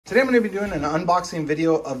Today I'm going to be doing an unboxing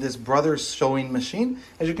video of this Brothers sewing machine.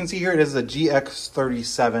 As you can see here, it is a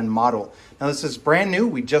GX37 model. Now this is brand new.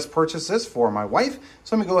 We just purchased this for my wife.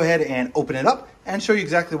 So let me go ahead and open it up and show you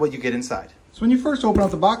exactly what you get inside. So when you first open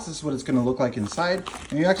up the box, this is what it's going to look like inside.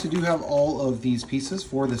 And you actually do have all of these pieces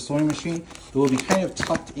for the sewing machine. It will be kind of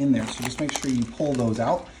tucked in there. So just make sure you pull those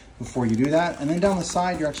out before you do that. And then down the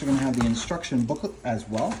side, you're actually going to have the instruction booklet as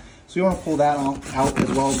well. So you want to pull that out as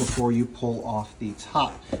well before you pull off the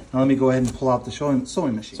top. Now let me go ahead and pull out the sewing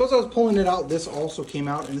machine. So as I was pulling it out, this also came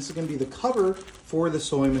out, and this is going to be the cover for the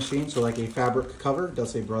sewing machine. So like a fabric cover, it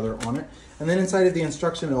does say Brother on it. And then inside of the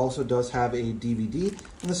instruction, it also does have a DVD.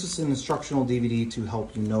 And this is an instructional DVD to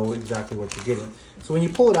help you know exactly what you're getting. So when you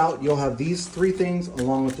pull it out, you'll have these three things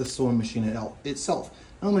along with the sewing machine itself.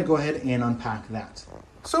 Now let me go ahead and unpack that.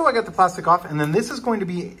 So I got the plastic off, and then this is going to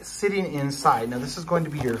be sitting inside. Now this is going to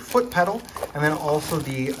be your foot pedal, and then also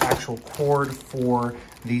the actual cord for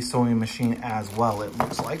the sewing machine as well, it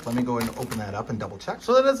looks like. Let me go ahead and open that up and double check.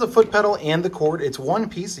 So that is the foot pedal and the cord. It's one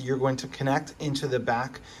piece that you're going to connect into the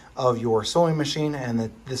back of your sewing machine,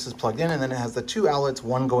 and this is plugged in, and then it has the two outlets,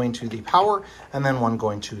 one going to the power and then one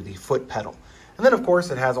going to the foot pedal. And then, of course,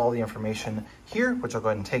 it has all the information here, which I'll go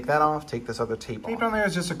ahead and take that off, take this other tape off. Taped on there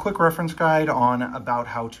is just a quick reference guide on about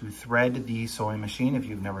how to thread the sewing machine if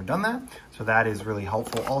you've never done that. So that is really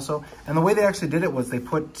helpful also. And the way they actually did it was they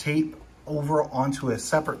put tape over onto a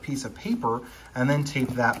separate piece of paper and then tape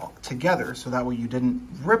that together, so that way you didn't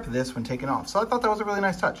rip this when taken off. So I thought that was a really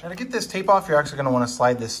nice touch. Now to get this tape off, you're actually going to want to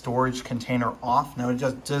slide this storage container off. Now it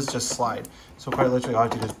does just slide. So quite literally all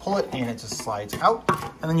you have to do is pull it and it just slides out.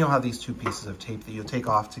 And then you'll have these two pieces of tape that you'll take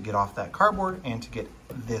off to get off that cardboard and to get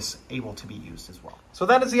this able to be used as well. So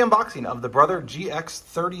that is the unboxing of the Brother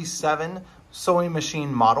GX37 sewing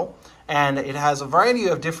machine model, and it has a variety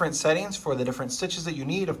of different settings for the different stitches that you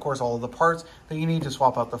need. Of course, all of the parts that you need to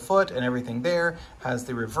swap out the foot and everything there, has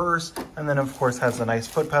the reverse, and then of course has the nice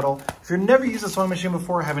foot pedal. If you've never used a sewing machine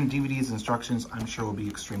before, having DVDs instructions I'm sure will be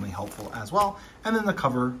extremely helpful as well, and then the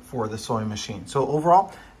cover for the sewing machine. So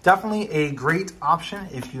overall, definitely a great option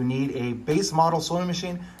if you need a base model sewing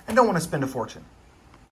machine and don't want to spend a fortune.